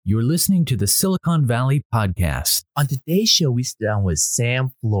You're listening to the Silicon Valley Podcast. On today's show, we sit down with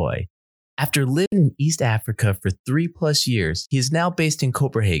Sam Floy. After living in East Africa for 3+ years, he is now based in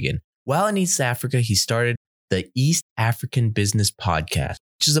Copenhagen. While in East Africa, he started the East African Business Podcast,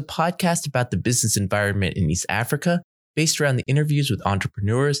 which is a podcast about the business environment in East Africa, based around the interviews with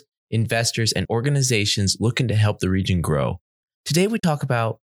entrepreneurs, investors, and organizations looking to help the region grow. Today, we talk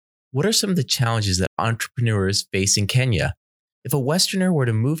about what are some of the challenges that entrepreneurs face in Kenya. If a Westerner were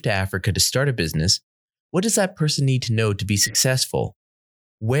to move to Africa to start a business, what does that person need to know to be successful?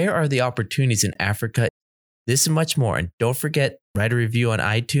 Where are the opportunities in Africa? This and much more. And don't forget, write a review on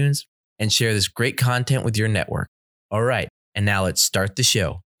iTunes and share this great content with your network. All right, and now let's start the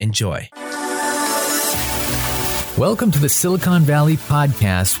show. Enjoy. Welcome to the Silicon Valley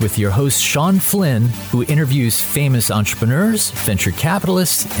Podcast with your host, Sean Flynn, who interviews famous entrepreneurs, venture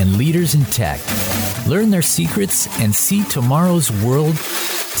capitalists, and leaders in tech. Learn their secrets and see tomorrow's world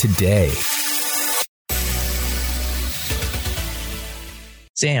today.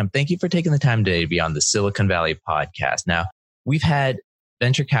 Sam, thank you for taking the time today to be on the Silicon Valley Podcast. Now, we've had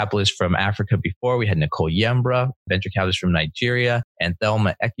venture capitalists from Africa before. We had Nicole Yembra, venture capitalist from Nigeria, and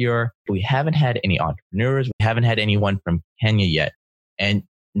Thelma Ekior. We haven't had any entrepreneurs. We haven't had anyone from Kenya yet. And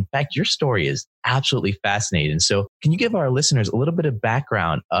in fact, your story is absolutely fascinating. So can you give our listeners a little bit of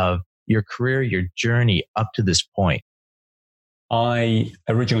background of your career, your journey up to this point? I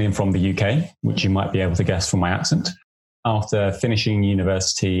originally am from the UK, which you might be able to guess from my accent. After finishing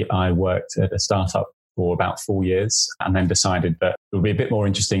university, I worked at a startup for about 4 years and then decided that it would be a bit more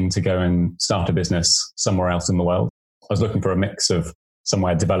interesting to go and start a business somewhere else in the world. I was looking for a mix of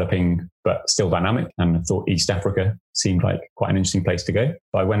somewhere developing but still dynamic, and I thought East Africa seemed like quite an interesting place to go.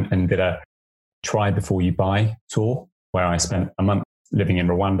 So I went and did a try before you buy tour where I spent a month living in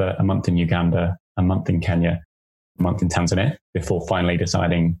Rwanda, a month in Uganda, a month in Kenya, a month in Tanzania, before finally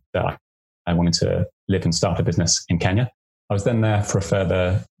deciding that I wanted to live and start a business in Kenya. I was then there for a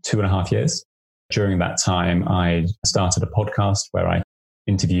further 2.5 years. During that time, I started a podcast where I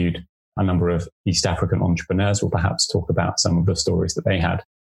interviewed a number of East African entrepreneurs. We'll perhaps talk about some of the stories that they had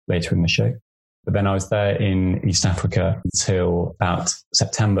later in the show. But then I was there in East Africa until about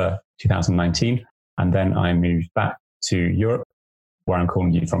September 2019. And then I moved back to Europe, where I'm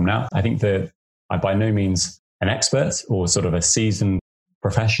calling you from now. I think that I'm by no means an expert or sort of a seasoned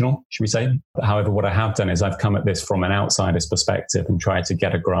professional, should we say. But however, what I have done is I've come at this from an outsider's perspective and tried to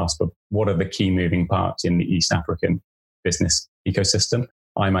get a grasp of what are the key moving parts in the East African business ecosystem.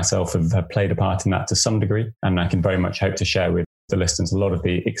 I myself have played a part in that to some degree, and I can very much hope to share with the listeners a lot of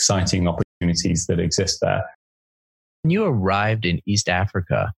the exciting opportunities that exist there. When you arrived in East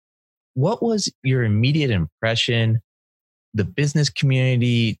Africa, what was your immediate impression, the business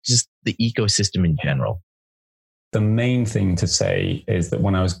community, just the ecosystem in general? The main thing to say is that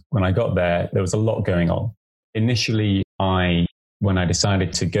when I got there was a lot going on. Initially, when I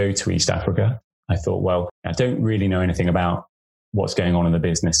decided to go to East Africa, I thought, well, I don't really know anything about what's going on in the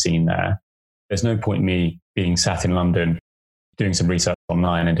business scene there. There's no point me being sat in London, doing some research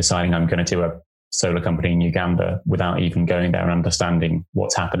online and deciding I'm going to do a solar company in Uganda without even going there and understanding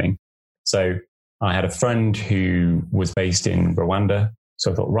what's happening. So I had a friend who was based in Rwanda.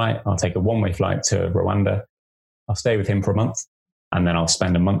 So I thought, right, I'll take a one-way flight to Rwanda. I'll stay with him for a month, and then I'll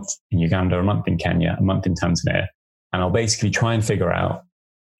spend a month in Uganda, a month in Kenya, a month in Tanzania. And I'll basically try and figure out,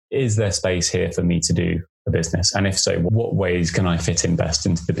 is there space here for me to do a business? And if so, what ways can I fit in best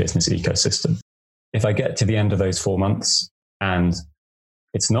into the business ecosystem? If I get to the end of those 4 months and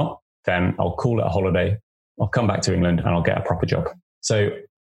it's not, then I'll call it a holiday. I'll come back to England and I'll get a proper job. So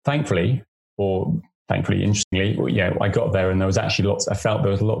thankfully, interestingly, I got there and there was actually I felt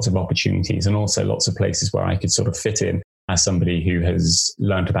there was lots of opportunities and also lots of places where I could sort of fit in as somebody who has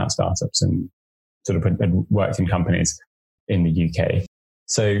learned about startups and sort of had worked in companies in the UK.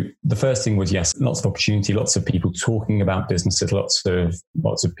 So the first thing was, yes, lots of opportunity, lots of people talking about businesses, lots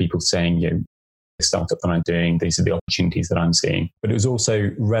of people saying, the startup that I'm doing, these are the opportunities that I'm seeing. But it was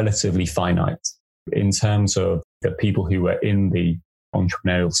also relatively finite in terms of the people who were in the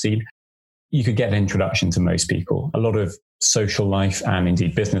entrepreneurial scene. You could get an introduction to most people. A lot of social life and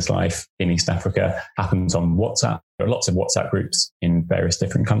indeed business life in East Africa happens on WhatsApp. There are lots of WhatsApp groups in various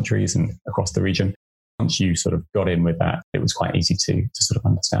different countries and across the region. Once you sort of got in with that, it was quite easy to sort of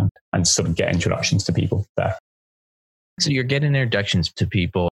understand and sort of get introductions to people there. So you're getting introductions to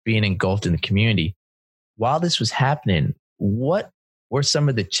people, being engulfed in the community. While this was happening, what were some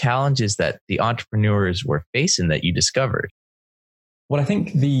of the challenges that the entrepreneurs were facing that you discovered? Well, I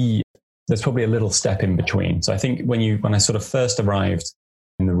think there's probably a little step in between. So I think when I sort of first arrived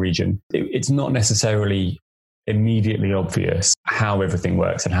in the region, it's not necessarily immediately obvious how everything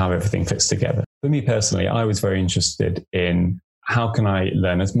works and how everything fits together. For me personally, I was very interested in how can I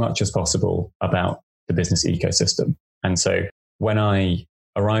learn as much as possible about the business ecosystem. And so when I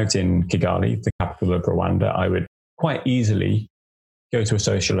arrived in Kigali, the capital of Rwanda, I would quite easily go to a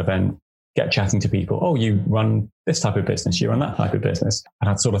social event, get chatting to people. Oh, you run this type of business, you run that type of business. And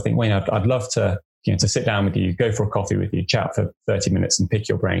I'd sort of think, well, I'd love to sit down with you, go for a coffee with you, chat for 30 minutes and pick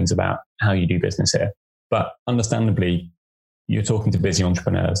your brains about how you do business here. But understandably, you're talking to busy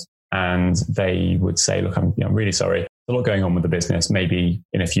entrepreneurs and they would say, look, I'm really sorry. There's a lot going on with the business, maybe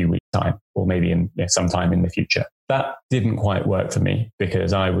in a few weeks' time, or maybe in sometime in the future. That didn't quite work for me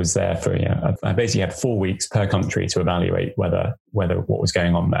because I was there for, I basically had 4 weeks per country to evaluate whether what was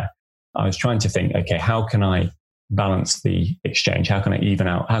going on there. I was trying to think, okay, how can I balance the exchange? How can I even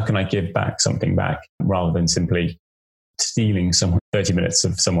out? How can I give back something back rather than simply stealing 30 minutes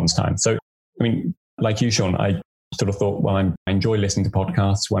of someone's time? So, I mean, like you, Sean, I sort of thought, well, I enjoy listening to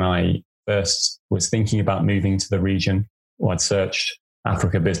podcasts. When I first was thinking about moving to the region, I'd searched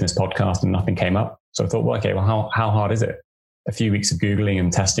Africa Business Podcast and nothing came up. So I thought, well, okay, well, how hard is it? A few weeks of Googling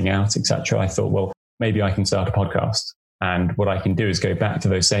and testing out, etc. I thought, well, maybe I can start a podcast. And what I can do is go back to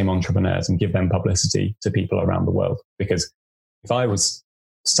those same entrepreneurs and give them publicity to people around the world. Because if I was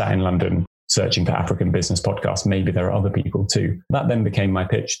sat in London searching for African business podcasts, maybe there are other people too. That then became my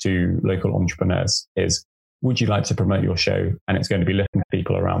pitch to local entrepreneurs is, would you like to promote your show? And it's going to be listening to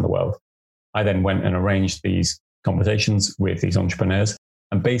people around the world. I then went and arranged these conversations with these entrepreneurs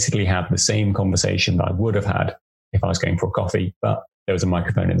and basically had the same conversation that I would have had if I was going for a coffee, but there was a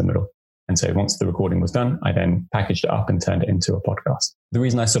microphone in the middle. And so once the recording was done, I then packaged it up and turned it into a podcast. The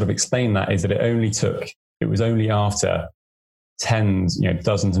reason I sort of explain that is that it was only after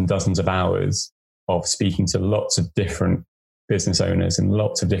dozens and dozens of hours of speaking to lots of different business owners in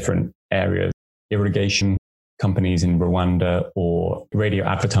lots of different areas, irrigation companies in Rwanda or radio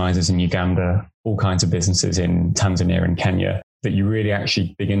advertisers in Uganda, all kinds of businesses in Tanzania and Kenya, that you really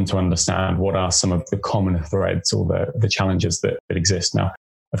actually begin to understand what are some of the common threads or the challenges that exist. Now,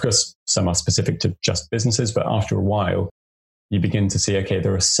 of course, some are specific to just businesses, but after a while, you begin to see, okay,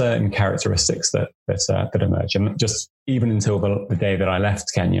 there are certain characteristics that emerge. And just even until the day that I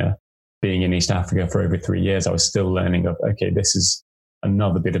left Kenya, being in East Africa for over 3 years, I was still learning of, okay, this is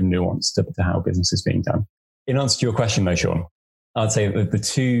another bit of nuance to how business is being done. In answer to your question though, Sean, I'd say that the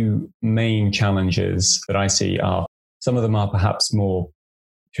two main challenges that I see are, some of them are perhaps more,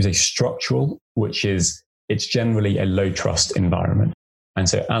 should we say, structural, which is it's generally a low trust environment. And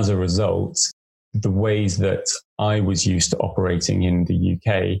so as a result, the ways that I was used to operating in the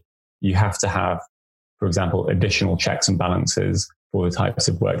UK, you have to have, for example, additional checks and balances for the types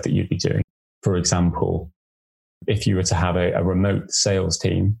of work that you'd be doing. For example, if you were to have a remote sales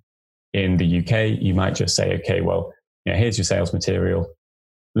team in the UK, you might just say, okay, well, here's your sales material.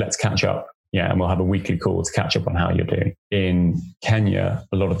 Let's catch up. And we'll have a weekly call to catch up on how you're doing. In Kenya,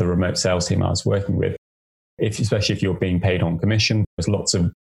 a lot of the remote sales team I was working with, especially if you're being paid on commission, there's lots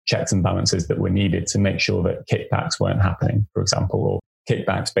of checks and balances that were needed to make sure that kickbacks weren't happening, for example, or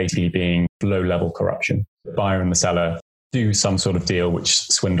kickbacks basically being low-level corruption. The buyer and the seller do some sort of deal which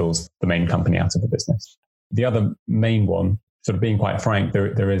swindles the main company out of the business. The other main one, sort of being quite frank,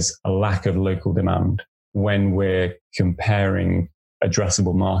 there is a lack of local demand when we're comparing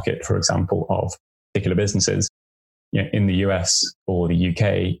addressable market, for example, of particular businesses. In the US or the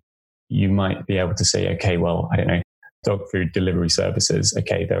UK, you might be able to say, okay, well, I don't know, dog food delivery services.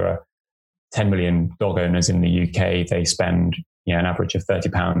 Okay, there are 10 million dog owners in the UK. They spend an average of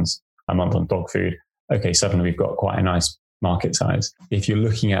 £30 a month on dog food. Okay, suddenly we've got quite a nice market size. If you're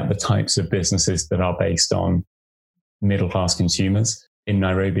looking at the types of businesses that are based on middle-class consumers in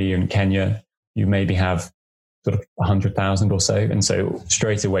Nairobi and Kenya, you maybe have sort of 100,000 or so. And so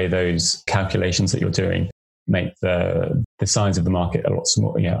straight away, those calculations that you're doing make the size of the market a lot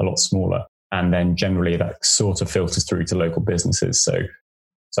smaller. And then generally that sort of filters through to local businesses. So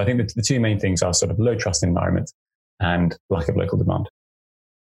I think the two main things are sort of low trust environment and lack of local demand.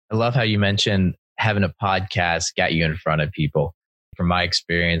 I love how you mentioned having a podcast got you in front of people. From my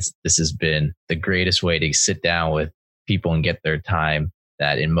experience, this has been the greatest way to sit down with people and get their time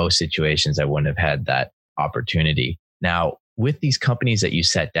that in most situations I wouldn't have had that opportunity. Now, with these companies that you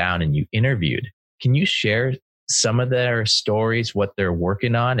sat down and you interviewed, can you share some of their stories, what they're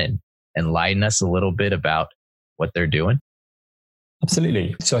working on, and enlighten us a little bit about what they're doing?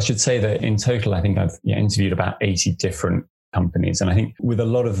 Absolutely. So I should say that in total, I think I've interviewed about 80 different companies. And I think with a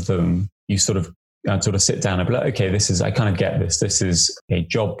lot of them, you I'd sit down and be like, okay, I kind of get this. This is a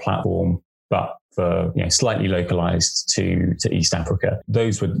job platform, but for, slightly localized to East Africa.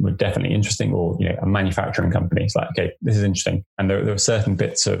 Those were definitely interesting, or, a manufacturing company. It's like, okay, this is interesting. And there are certain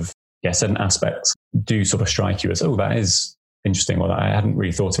bits of, certain aspects do sort of strike you as, oh, that is interesting, or I hadn't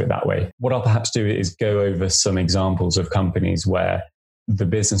really thought of it that way. What I'll perhaps do is go over some examples of companies where the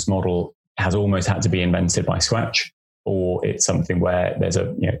business model has almost had to be invented by scratch, or it's something where there's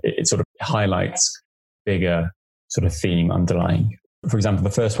it sort of highlights bigger sort of theme underlying. For example, the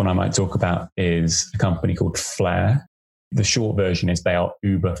first one I might talk about is a company called Floy. The short version is they are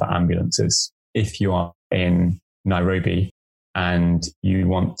Uber for ambulances. If you are in Nairobi and you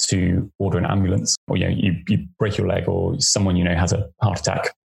want to order an ambulance, or you break your leg, or someone has a heart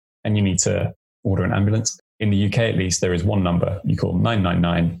attack and you need to order an ambulance, in the UK at least, there is one number you call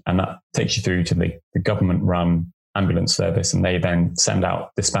 999, and that takes you through to the government-run ambulance service, and they then send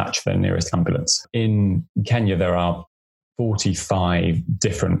out dispatch for the nearest ambulance. In Kenya, there are 45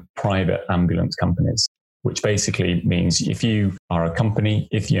 different private ambulance companies, which basically means if you are a company,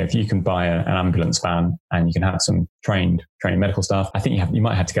 if you can buy an ambulance van and you can have some trained medical staff, I think you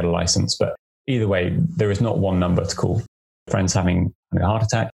might have to get a license, but either way, there is not one number to call. Friends having a heart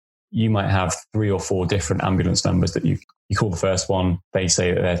attack, you might have 3 or 4 different ambulance numbers that you call the first one. They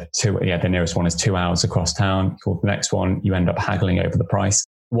say that the nearest one is 2 hours across town. You call the next one, you end up haggling over the price.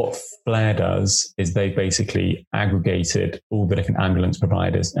 What Floy does is they basically aggregated all the different ambulance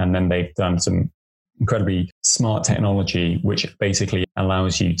providers, and then they've done some incredibly smart technology, which basically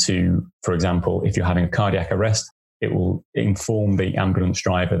allows you to, for example, if you're having a cardiac arrest, it will inform the ambulance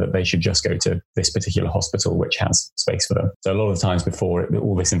driver that they should just go to this particular hospital, which has space for them. So a lot of the times before,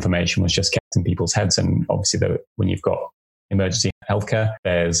 all this information was just kept in people's heads. And obviously, when you've got emergency healthcare,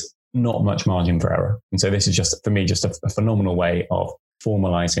 there's not much margin for error. And so this is just, for me, just a phenomenal way of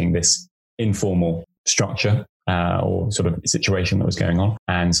formalizing this informal structure or sort of situation that was going on.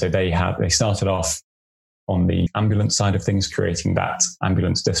 And so they started off on the ambulance side of things, creating that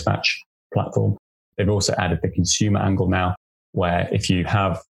ambulance dispatch platform. They've also added the consumer angle now, where if you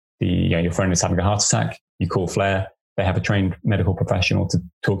have your friend is having a heart attack, you call Floy, they have a trained medical professional to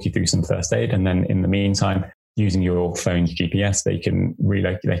talk you through some first aid. And then in the meantime, using your phone's GPS, they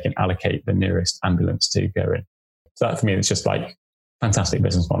can allocate the nearest ambulance to go in. So that for me, it's just like fantastic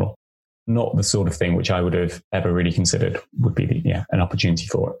business model. Not the sort of thing which I would have ever really considered would be an opportunity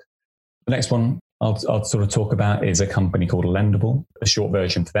for it. The next one I'll sort of talk about is a company called Lendable. A short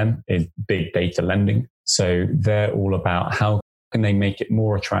version for them is big data lending. So they're all about how can they make it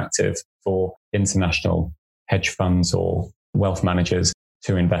more attractive for international hedge funds or wealth managers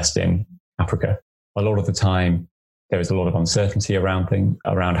to invest in Africa. A lot of the time, there is a lot of uncertainty around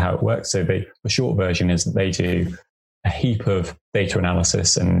how it works. So the short version is that they do a heap of data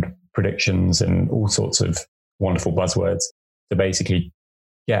analysis and predictions and all sorts of wonderful buzzwords to basically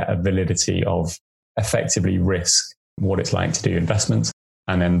get a validity of effectively risk what it's like to do investments.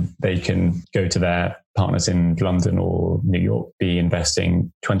 And then they can go to their partners in London or New York, be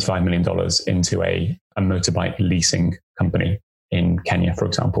investing $25 million into a motorbike leasing company in Kenya, for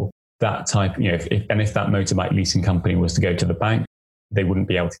example. That type, if that motorbike leasing company was to go to the bank, they wouldn't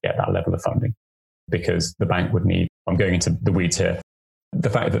be able to get that level of funding because the bank would need, I'm going into the weeds here. The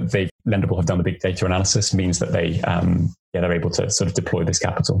fact that Lendable have done the big data analysis means that they're able to sort of deploy this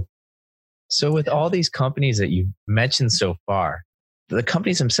capital. So with all these companies that you've mentioned so far, the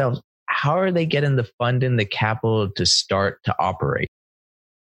companies themselves, how are they getting the funding, the capital to start to operate?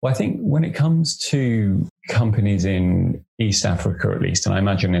 Well, I think when it comes to companies in East Africa, at least, and I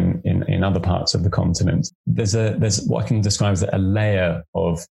imagine in other parts of the continent, there's what I can describe as a layer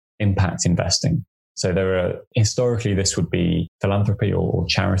of impact investing. So historically, this would be philanthropy or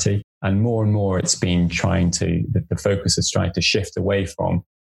charity. And more it's been the focus is trying to shift away from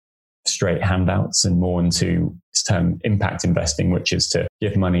straight handouts and more into this term impact investing, which is to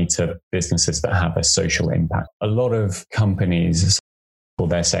give money to businesses that have a social impact. A lot of companies,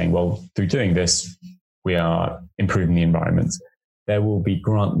 they're saying, well, through doing this, we are improving the environment. There will be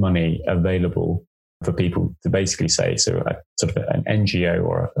grant money available for people to basically say, so sort of an NGO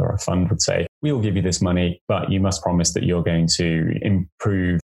or a fund would say, we'll give you this money, but you must promise that you're going to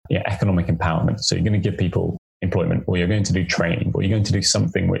improve economic empowerment. So you're going to give people employment, or you're going to do training, or you're going to do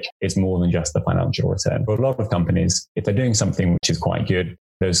something which is more than just the financial return. For a lot of companies, if they're doing something which is quite good,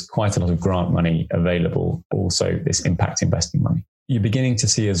 there's quite a lot of grant money available, also this impact investing money. You're beginning to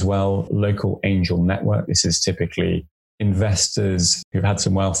see as well local angel network. This is typically investors who've had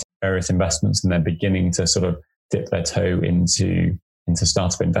some wealth, various investments, and they're beginning to sort of dip their toe into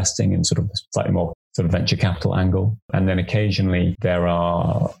startup investing and sort of slightly more sort of venture capital angle. And then occasionally there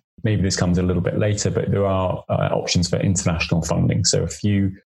are, maybe this comes a little bit later, but there are options for international funding. So a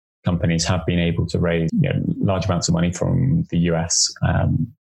few companies have been able to raise large amounts of money from the US.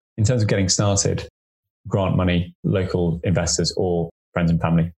 In terms of getting started, grant money, local investors, or friends and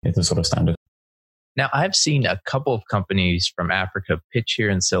family is the sort of standard. Now, I've seen a couple of companies from Africa pitch here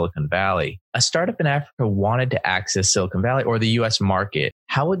in Silicon Valley. A startup in Africa wanted to access Silicon Valley or the US market.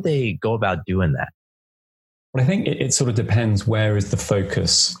 How would they go about doing that? Well, I think it sort of depends where is the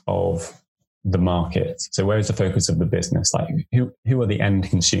focus of the market. So where is the focus of the business? Like who are the end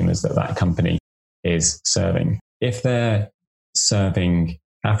consumers that company is serving? If they're serving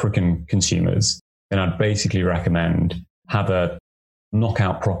African consumers, then I'd basically recommend have a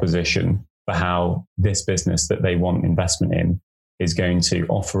knockout proposition for how this business that they want investment in is going to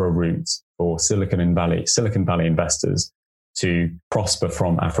offer a route for Silicon Valley investors to prosper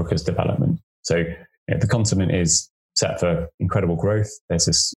from Africa's development. So the continent is set for incredible growth. There's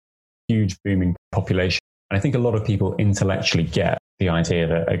this huge booming population. And I think a lot of people intellectually get the idea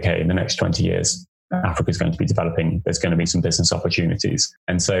that, okay, in the next 20 years, Africa is going to be developing. There's going to be some business opportunities.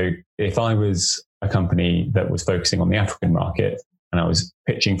 And so if I was a company that was focusing on the African market and I was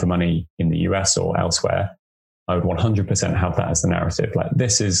pitching for money in the US or elsewhere, I would 100% have that as the narrative. Like,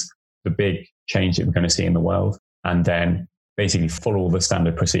 this is the big change that we're going to see in the world. And then basically follow all the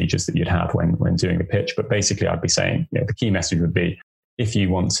standard procedures that you'd have when doing a pitch. But basically, I'd be saying, the key message would be, if you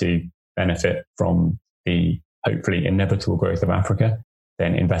want to benefit from the hopefully inevitable growth of Africa,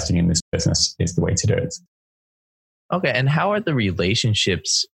 then investing in this business is the way to do it. Okay. And how are the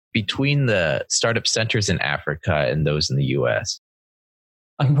relationships between the startup centers in Africa and those in the US?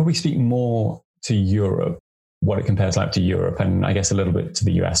 I can probably speak more to Europe, what it compares like to Europe, and I guess a little bit to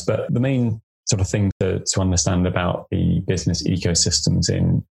the US. But the main sort of thing to understand about the business ecosystems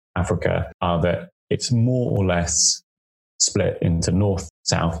in Africa are that it's more or less split into north,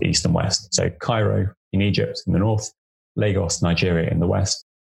 south, east, and west. So Cairo in Egypt in the north, Lagos, Nigeria in the west,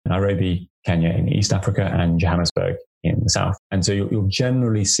 Nairobi, Kenya in East Africa, and Johannesburg in the south. And so you'll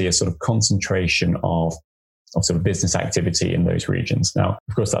generally see a sort of concentration of sort of business activity in those regions. Now,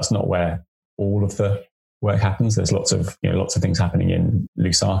 of course, that's not where all of the work happens. There's lots of things happening in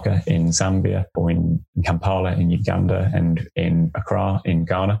Lusaka in Zambia, or in Kampala in Uganda, and in Accra in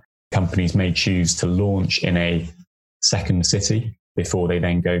Ghana. Companies may choose to launch in a second city before they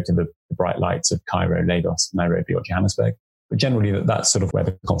then go to the bright lights of Cairo, Lagos, Nairobi, or Johannesburg. But generally, that's sort of where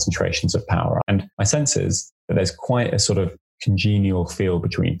the concentrations of power are. And my sense is that there's quite a sort of congenial feel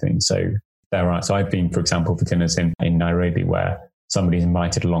between things. So I've been, for example, for dinners in Nairobi where somebody's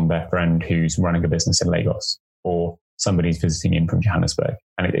invited along their friend who's running a business in Lagos, or somebody's visiting in from Johannesburg.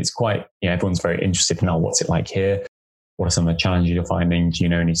 And it's quite, everyone's very interested in, what's it like here? What are some of the challenges you're finding? Do you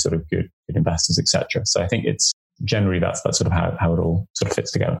know any sort of good investors, etc.? So I think it's generally that's sort of how it all sort of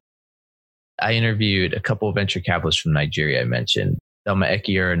fits together. I interviewed a couple of venture capitalists from Nigeria. I mentioned Thelma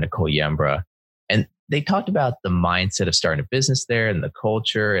Ekier and Nicole Yembra, and they talked about the mindset of starting a business there and the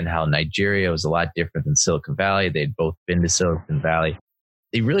culture, and how Nigeria was a lot different than Silicon Valley. They'd both been to Silicon Valley.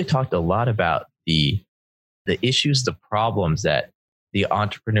 They really talked a lot about the issues, the problems that the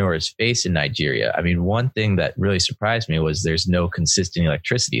entrepreneurs face in Nigeria. I mean, one thing that really surprised me was there's no consistent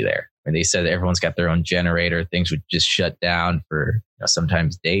electricity there. And they said everyone's got their own generator. Things would just shut down for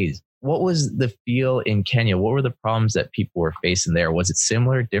sometimes days. What was the feel in Kenya? What were the problems that people were facing there? Was it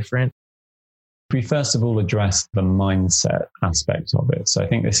similar, different? We first of all addressed the mindset aspect of it. So I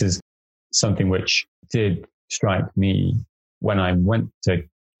think this is something which did strike me when I went to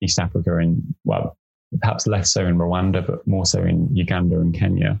East Africa, and perhaps less so in Rwanda, but more so in Uganda and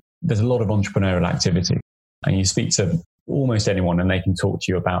Kenya. There's a lot of entrepreneurial activity, and you speak to almost anyone and they can talk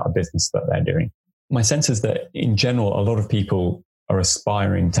to you about a business that they're doing. My sense is that in general, a lot of people are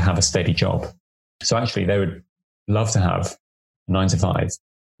aspiring to have a steady job. So actually they would love to have a 9 to 5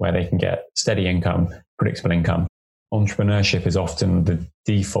 where they can get steady income, predictable income. Entrepreneurship is often the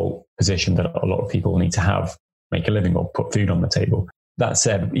default position that a lot of people need to have, make a living or put food on the table. That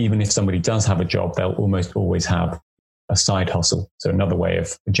said, even if somebody does have a job, they'll almost always have a side hustle. So another way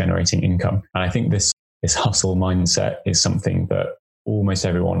of generating income. And I think this hustle mindset is something that almost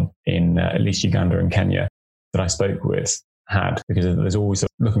everyone in at least Uganda and Kenya that I spoke with had, because there's always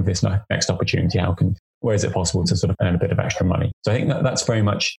looking for this next opportunity. Where is it possible to sort of earn a bit of extra money? So I think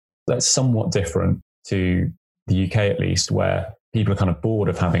that's somewhat different to the UK, at least, where people are kind of bored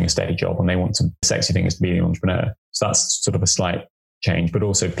of having a steady job and they want the sexy thing is to be an entrepreneur. So that's sort of a slight change, but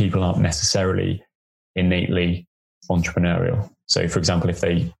also people aren't necessarily innately entrepreneurial. So for example, if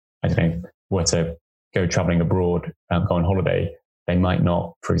they, were to go traveling abroad, go on holiday, they might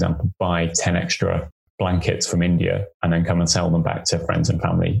not, for example, buy 10 extra blankets from India and then come and sell them back to friends and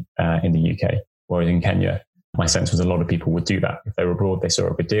family in the UK. Whereas in Kenya, My sense was a lot of people would do that. If they were abroad, they saw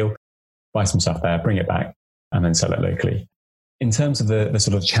a good deal, buy some stuff there, bring it back, and then sell it locally. In terms of the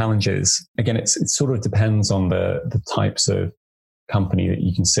sort of challenges, again, it sort of depends on the types of company that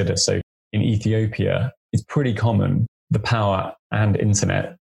you consider. So in Ethiopia, it's pretty common the power and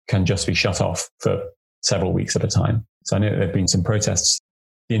internet can just be shut off for several weeks at a time. So I know that there have been some protests.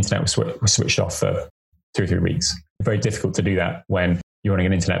 The internet was switched off for 2 or 3 weeks. It's very difficult to do that when you're running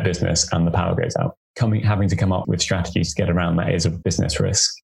an internet business and the power goes out. Having to come up with strategies to get around that is a business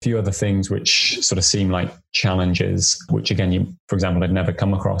risk. A few other things which sort of seem like challenges, which again, for example, I'd never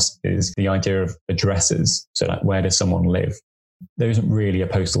come across, is the idea of addresses. So like, where does someone live? There isn't really a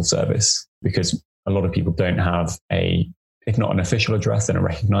postal service because a lot of people don't have if not an official address, then a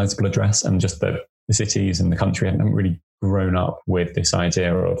recognizable address. And just the cities and the country haven't really grown up with this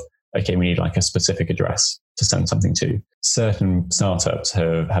idea of, okay, we need like a specific address to send something to. Certain startups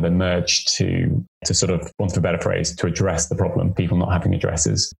have emerged to sort of, want for a better phrase, to address the problem, people not having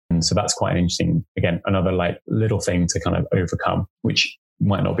addresses. And so that's quite an interesting, again, another like little thing to kind of overcome, which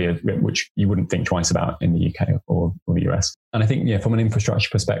might not be, which you wouldn't think twice about in the UK or the US. And I think, yeah, from an infrastructure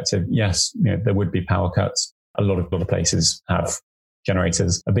perspective, yes, there would be power cuts. A lot of places have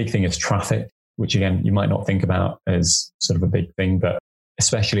generators. A big thing is traffic, which again, you might not think about as sort of a big thing, but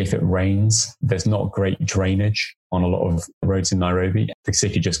especially if it rains, there's not great drainage on a lot of roads in Nairobi. The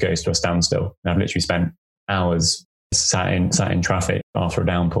city just goes to a standstill. And I've literally spent hours sat in traffic after a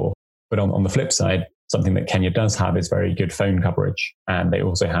downpour. But on the flip side, something that Kenya does have is very good phone coverage. And they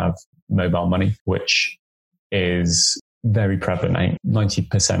also have mobile money, which is very prevalent. I think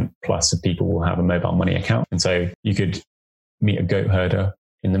 90% plus of people will have a mobile money account. And so you could meet a goat herder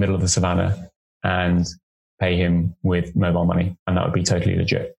in the middle of the savannah and pay him with mobile money, and that would be totally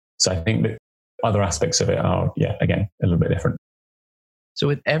legit. So I think that other aspects of it are, again, a little bit different. So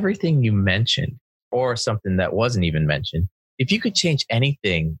with everything you mentioned, or something that wasn't even mentioned, if you could change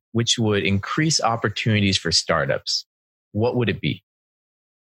anything which would increase opportunities for startups, what would it be?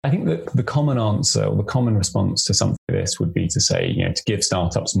 I think that the common answer or the common response to something like this would be to say, to give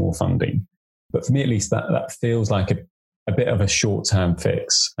startups more funding. But for me, at least, that feels like a bit of a short-term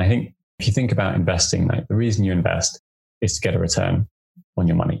fix. I think if you think about investing, like the reason you invest is to get a return on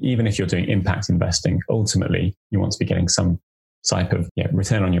your money. Even if you're doing impact investing, ultimately you want to be getting some type of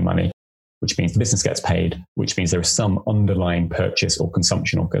return on your money, which means the business gets paid, which means there is some underlying purchase or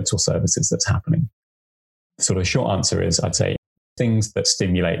consumption of goods or services that's happening. The sort of short answer is, I'd say, things that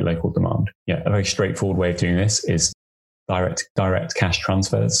stimulate local demand. A very straightforward way of doing this is direct cash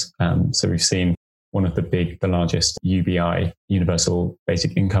transfers. So we've seen one of the largest UBI, Universal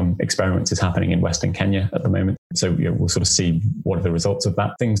Basic Income experiments, is happening in Western Kenya at the moment. So we'll sort of see what are the results of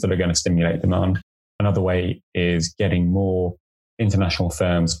that, things that are going to stimulate demand. Another way is getting more international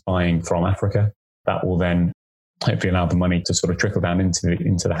firms buying from Africa. That will then hopefully allow the money to sort of trickle down into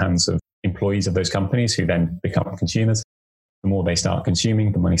the hands of employees of those companies, who then become consumers. The more they start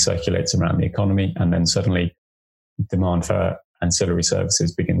consuming, the money circulates around the economy, and then suddenly demand for ancillary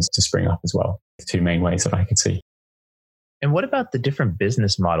services begins to spring up as well. The two main ways that I could see. And what about the different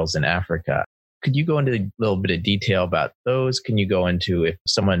business models in Africa? Could you go into a little bit of detail about those? Can you go into, if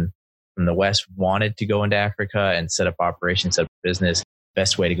someone from the West wanted to go into Africa and set up operations, set up business,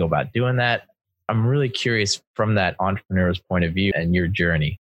 best way to go about doing that? I'm really curious from that entrepreneur's point of view and your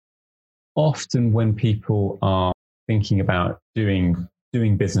journey. Often when people are thinking about doing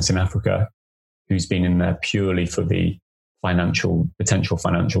business in Africa, who's been in there purely for the potential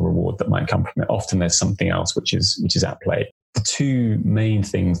financial reward that might come from it, often there's something else which is at play. The two main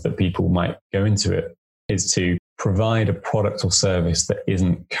things that people might go into it is to provide a product or service that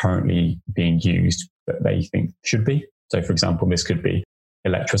isn't currently being used that they think should be. So for example, this could be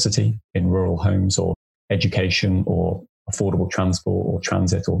electricity in rural homes, or education, or affordable transport or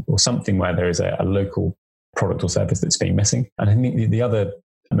transit, or something where there is a local product or service that's being missing. And I think the other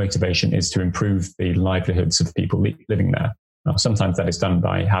motivation is to improve the livelihoods of people living there. Now, sometimes that is done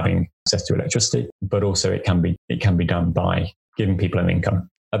by having access to electricity, but also it can be done by giving people an income.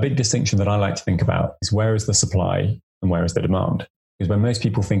 A big distinction that I like to think about is, where is the supply and where is the demand? Because when most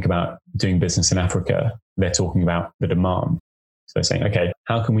people think about doing business in Africa, they're talking about the demand. So they're saying, okay,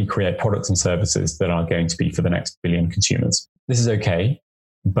 how can we create products and services that are going to be for the next billion consumers? This is okay,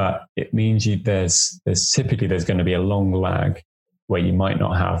 but it means there's typically going to be a long lag where you might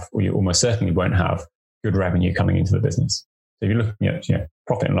not have, or you almost certainly won't have, good revenue coming into the business. So if you're looking at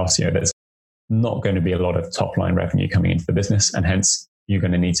profit and loss, there's not going to be a lot of top line revenue coming into the business, and hence you're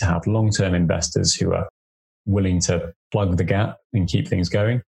going to need to have long-term investors who are willing to plug the gap and keep things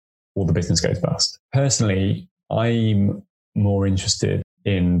going, or the business goes bust. Personally, I'm more interested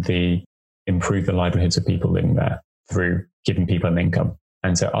in the improve the livelihoods of people living there through giving people an income.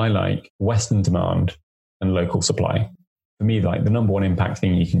 And so I like Western demand and local supply. For me, like the number one impact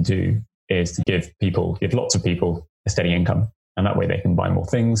thing you can do is to give lots of people a steady income. And that way they can buy more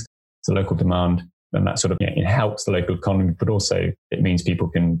things. It's a local demand. And that sort of, it helps the local economy, but also it means people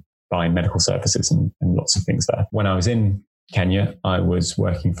can buy medical services and lots of things there. When I was in Kenya, I was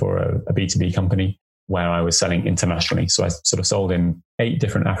working for a B2B company where I was selling internationally. So I sort of sold in 8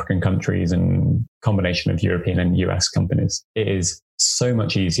 different African countries and combination of European and US companies. It is so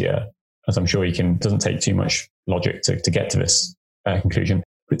much easier, as I'm sure it doesn't take too much logic to get to this conclusion,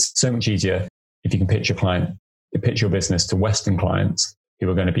 but it's so much easier if you can pitch your business to Western clients who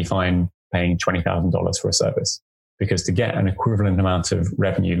are going to be fine paying $20,000 for a service. Because to get an equivalent amount of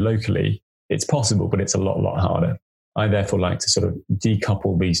revenue locally, it's possible, but it's a lot harder. I therefore like to sort of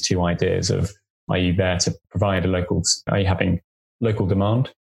decouple these two ideas of, are you there to provide are you having local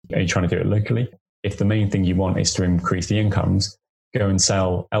demand? Are you trying to do it locally? If the main thing you want is to increase the incomes, go and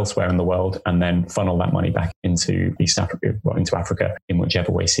sell elsewhere in the world and then funnel that money back into East Africa, into Africa in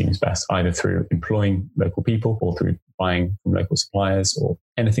whichever way seems best, either through employing local people or through buying from local suppliers or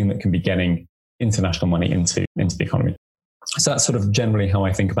anything that can be getting international money into the economy. So that's sort of generally how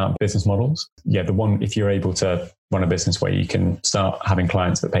I think about business models. Yeah, if you're able to run a business where you can start having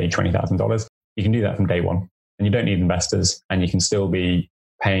clients that pay $20,000, you can do that from day one. And you don't need investors, and you can still be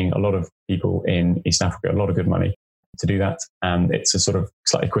paying a lot of people in East Africa a lot of good money to do that. And it's a sort of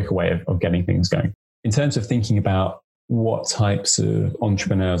slightly quicker way of getting things going. In terms of thinking about what types of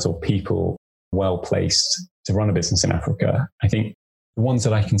entrepreneurs or people well placed to run a business in Africa, I think the ones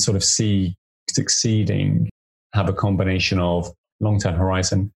that I can sort of see succeeding have a combination of long-term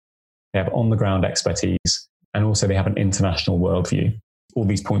horizon, they have on-the-ground expertise, and also they have an international worldview. All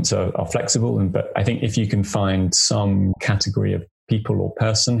these points are flexible, but I think if you can find some category of people or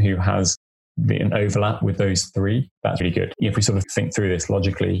person who has an overlap with those three, that's really good. If we sort of think through this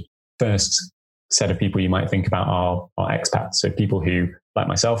logically, first set of people you might think about are expats. So people who, like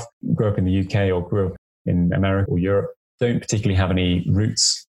myself, grew up in the UK or grew up in America or Europe, don't particularly have any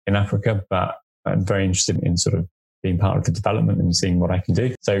roots in Africa, but I'm very interested in sort of being part of the development and seeing what I can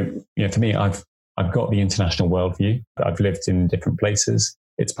do. So, for me, I've got the international worldview. I've lived in different places.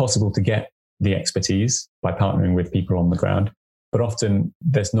 It's possible to get the expertise by partnering with people on the ground, but often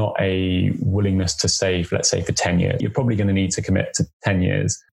there's not a willingness to stay, let's say, for 10 years. You're probably going to need to commit to 10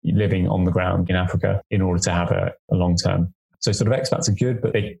 years living on the ground in Africa in order to have a long term. So sort of expats are good,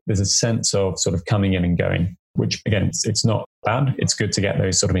 but there's a sense of sort of coming in and going, which again, it's not bad. It's good to get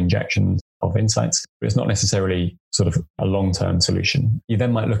those sort of injections of insights, but it's not necessarily sort of a long-term solution. You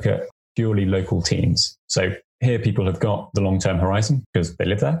then might look at purely local teams. So here people have got the long-term horizon because they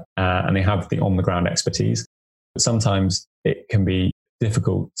live there and they have the on-the-ground expertise. But sometimes it can be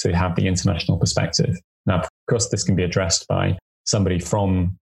difficult to have the international perspective. Now, of course, this can be addressed by somebody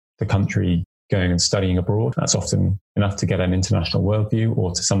from the country going and studying abroad. That's often enough to get an international worldview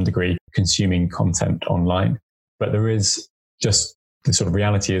or to some degree consuming content online. But there is just the sort of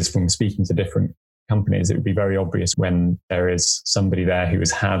reality is from speaking to different companies, it would be very obvious when there is somebody there who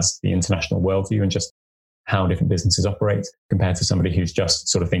has the international worldview and just how different businesses operate compared to somebody who's just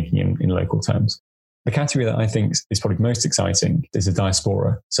sort of thinking in local terms. The category that I think is probably most exciting is the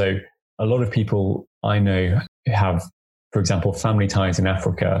diaspora. So a lot of people I know have, for example, family ties in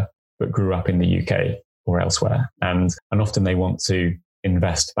Africa, but grew up in the UK or elsewhere. And often they want to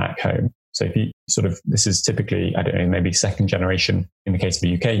invest back home. So if you sort of, this is typically, I don't know, maybe second generation in the case of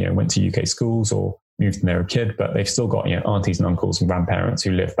the UK, went to UK schools or moved when they were a kid, but they've still got, aunties and uncles and grandparents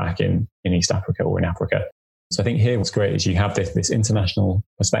who live back in East Africa or in Africa. So I think here what's great is you have this international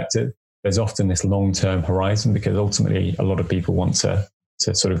perspective. There's often this long-term horizon because ultimately a lot of people want to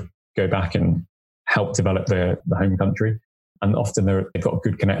sort of go back and help develop the home country. And often they've got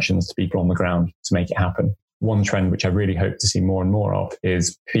good connections to people on the ground to make it happen. One trend which I really hope to see more and more of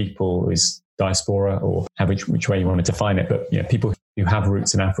is diaspora, or which way you want to define it, but people who have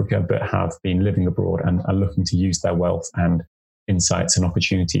roots in Africa but have been living abroad and are looking to use their wealth and insights and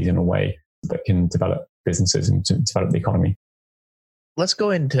opportunities in a way that can develop businesses and to develop the economy. Let's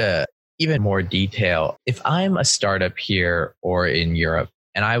go into even more detail. If I'm a startup here or in Europe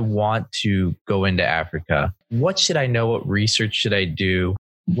and I want to go into Africa, what should I know? What research should I do?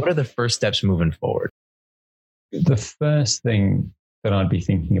 What are the first steps moving forward? The first thing that I'd be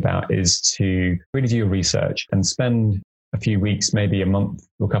thinking about is to really do your research and spend a few weeks, maybe a month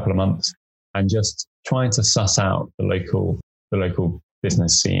or a couple of months, and just trying to suss out the local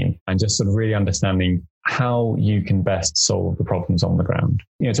business scene and just sort of really understanding how you can best solve the problems on the ground.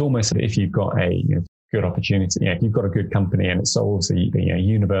 It's almost as if you've got a good opportunity. If you've got a good company and it solves the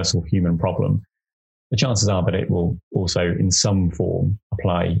universal human problem, the chances are that it will also in some form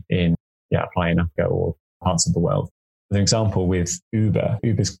apply in Africa or parts of the world. As an example, with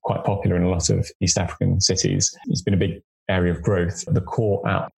Uber's quite popular in a lot of East African cities. It's been a big area of growth. The core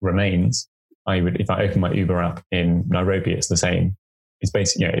app remains. If I open my Uber app in Nairobi, it's the same. It's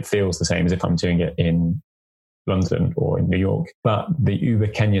basically, it feels the same as if I'm doing it in London or in New York. But the Uber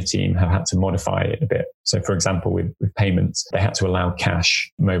Kenya team have had to modify it a bit. So for example, with payments, they had to allow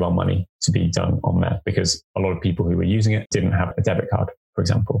cash mobile money to be done on there because a lot of people who were using it didn't have a debit card, for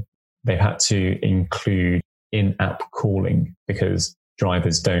example. They've had to include in-app calling because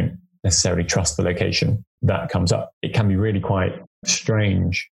drivers don't necessarily trust the location that comes up. It can be really quite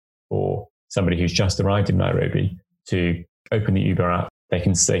strange for somebody who's just arrived in Nairobi to open the Uber app. They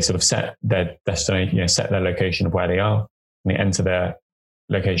sort of set their destination, set their location of where they are, and they enter their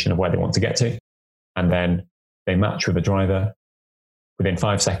location of where they want to get to. And then they match with the driver. Within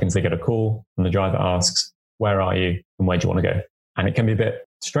 5 seconds, they get a call and the driver asks, "Where are you? And where do you want to go?" And it can be a bit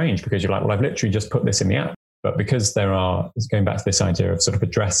strange because you're like, well, I've literally just put this in the app. But because it's going back to this idea of sort of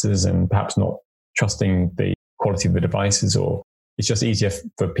addresses and perhaps not trusting the quality of the devices, or it's just easier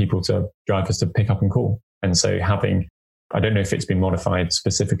for drivers to pick up and call. And so I don't know if it's been modified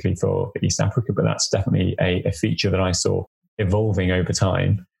specifically for East Africa, but that's definitely a feature that I saw evolving over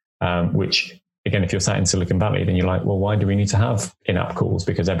time, which again, if you're sat in Silicon Valley, then you're like, well, why do we need to have in-app calls?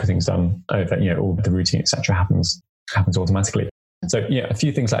 Because everything's done over, all the routing, et cetera, happens automatically. So yeah, a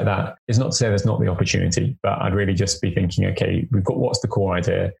few things like that. It's not to say there's not the opportunity, but I'd really just be thinking, okay, we've got what's the core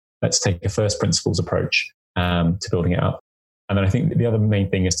idea. Let's take a first principles approach to building it up. And then I think the other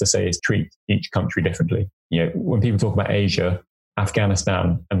main thing is treat each country differently. When people talk about Asia,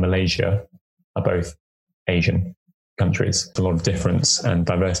 Afghanistan and Malaysia are both Asian countries. There's a lot of difference and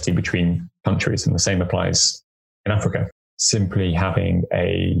diversity between countries, and the same applies in Africa. Simply having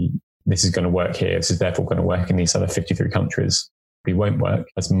this is going to work here, this is therefore going to work in these other 53 countries, it won't work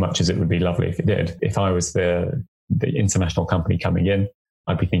as much as it would be lovely if it did. If I was the international company coming in,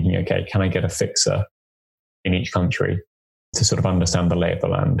 I'd be thinking, okay, can I get a fixer in each country to sort of understand the lay of the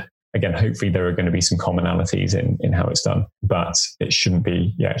land? Again, hopefully there are going to be some commonalities in how it's done, but it shouldn't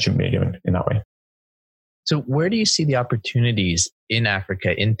be a given in that way. So where do you see the opportunities in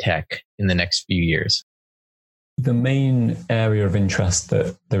Africa in tech in the next few years? The main area of interest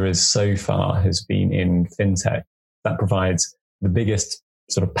that there is so far has been in fintech. That provides the biggest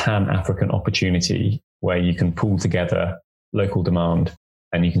sort of pan-African opportunity where you can pull together local demand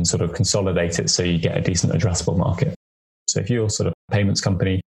and you can sort of consolidate it so you get a decent addressable market. So if you're sort of a payments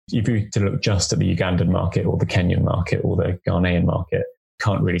company, if you were to look just at the Ugandan market or the Kenyan market or the Ghanaian market,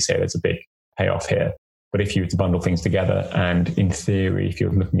 can't really say there's a big payoff here. But if you were to bundle things together, and in theory, if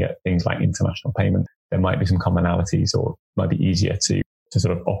you're looking at things like international payment, there might be some commonalities or it might be easier to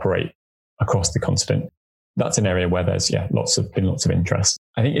sort of operate across the continent. That's an area where there's lots of interest.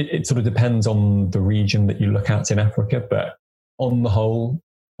 I think it sort of depends on the region that you look at in Africa, but on the whole,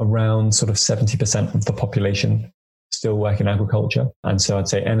 around sort of 70% of the population still work in agriculture. And so I'd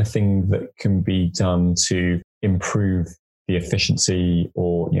say anything that can be done to improve the efficiency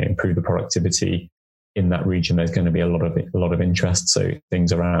or improve the productivity in that region, there's going to be a lot of interest. So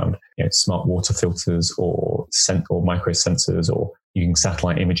things around smart water filters or micro sensors, or using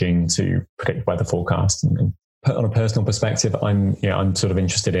satellite imaging to predict weather forecast. And on a personal perspective, I'm sort of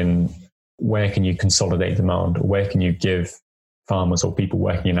interested in where can you consolidate demand, or where can you give farmers or people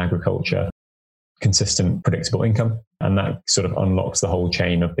working in agriculture consistent, predictable income. And that sort of unlocks the whole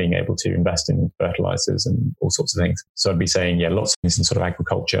chain of being able to invest in fertilizers and all sorts of things. So I'd be saying, lots of things in sort of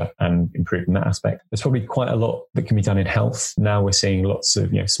agriculture and improving that aspect. There's probably quite a lot that can be done in health. Now we're seeing lots of,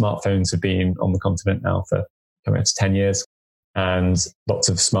 smartphones have been on the continent now for coming up to 10 years. And lots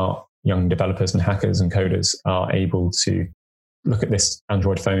of smart young developers and hackers and coders are able to look at this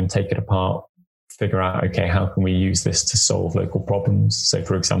Android phone, take it apart, figure out, okay, how can we use this to solve local problems? So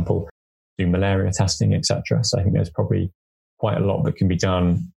for example, do malaria testing, etc. So I think there's probably quite a lot that can be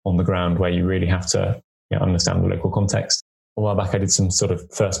done on the ground where you really have to understand the local context. A while back, I did some sort of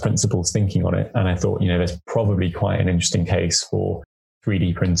first principles thinking on it. And I thought, there's probably quite an interesting case for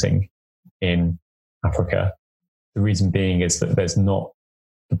 3D printing in Africa. The reason being is that there's not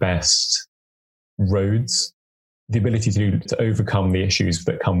the best roads, the ability to overcome the issues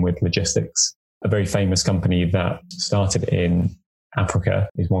that come with logistics. A very famous company that started in Africa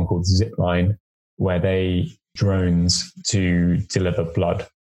is one called Zipline, where they drones to deliver blood.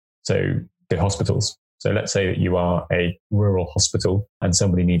 So to hospitals. So let's say that you are a rural hospital and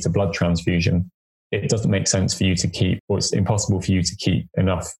somebody needs a blood transfusion. It doesn't make sense for you to keep, or it's impossible for you to keep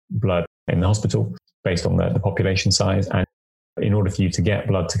enough blood in the hospital. based on the population size. And in order for you to get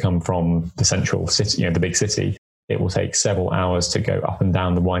blood to come from the central city, the big city, it will take several hours to go up and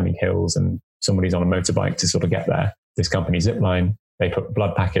down the winding hills, and somebody's on a motorbike to sort of get there. This company Zipline, they put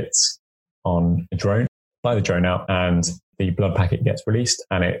blood packets on a drone, fly the drone out, and the blood packet gets released,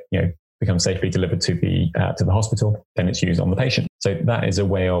 and it becomes safely delivered to the hospital. Then it's used on the patient. So that is a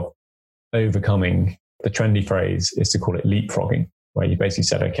way of overcoming. The trendy phrase is to call it leapfrogging, where you basically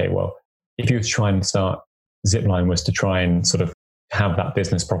said, okay, well, if you were to try and start, Zipline was to try and sort of have that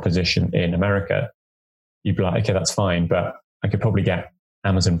business proposition in America, you'd be like, okay, that's fine, but I could probably get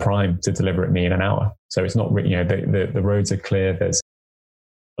Amazon Prime to deliver it me in an hour. So it's not, the roads are clear. There's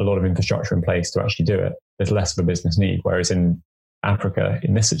a lot of infrastructure in place to actually do it. There's less of a business need. Whereas in Africa,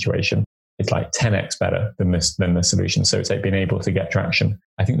 in this situation, it's like 10x better than the solution. So it's like being able to get traction.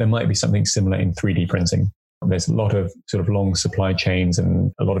 I think there might be something similar in 3D printing. There's a lot of sort of long supply chains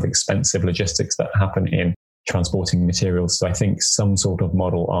and a lot of expensive logistics that happen in transporting materials. So I think some sort of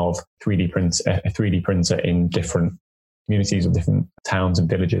model of a 3D printer in different communities or different towns and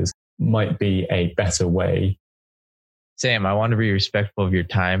villages might be a better way. Sam, I want to be respectful of your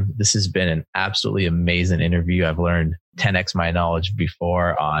time. This has been an absolutely amazing interview. I've learned 10x my knowledge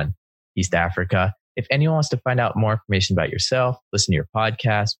before on East Africa. If anyone wants to find out more information about yourself, listen to your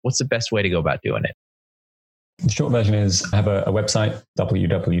podcast, what's the best way to go about doing it? The short version is I have a website,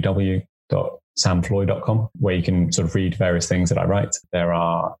 www.samfloy.com, where you can sort of read various things that I write. There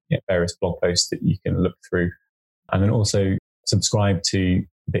are various blog posts that you can look through. And then also subscribe to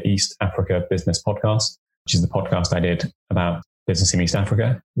the East Africa Business Podcast, which is the podcast I did about business in East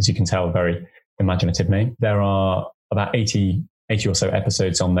Africa. As you can tell, a very imaginative name. There are about 80 or so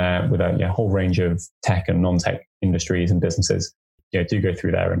episodes on there with a whole range of tech and non-tech industries and businesses. Do go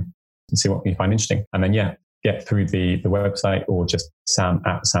through there and see what you find interesting. And then, get through the website or just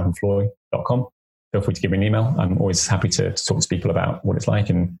sam@samfloy.com. Feel free to give me an email. I'm always happy to talk to people about what it's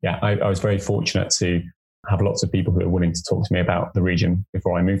like. And I was very fortunate to have lots of people who are willing to talk to me about the region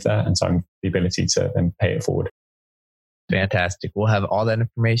before I moved there. And so I'm the ability to then pay it forward. Fantastic. We'll have all that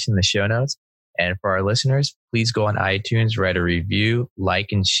information in the show notes. And for our listeners, please go on iTunes, write a review, like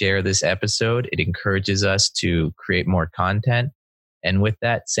and share this episode. It encourages us to create more content. And with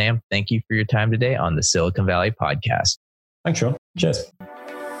that, Sam, thank you for your time today on the Silicon Valley Podcast. Thanks, Sean. Cheers.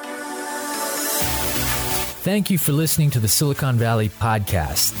 Thank you for listening to the Silicon Valley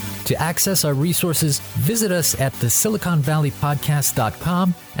Podcast. To access our resources, visit us at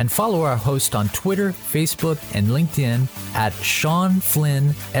thesiliconvalleypodcast.com and follow our host on Twitter, Facebook, and LinkedIn at Sean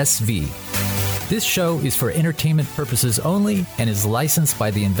Flynn SV. This show is for entertainment purposes only and is licensed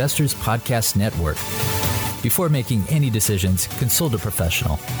by the Investors Podcast Network. Before making any decisions, consult a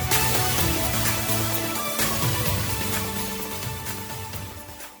professional.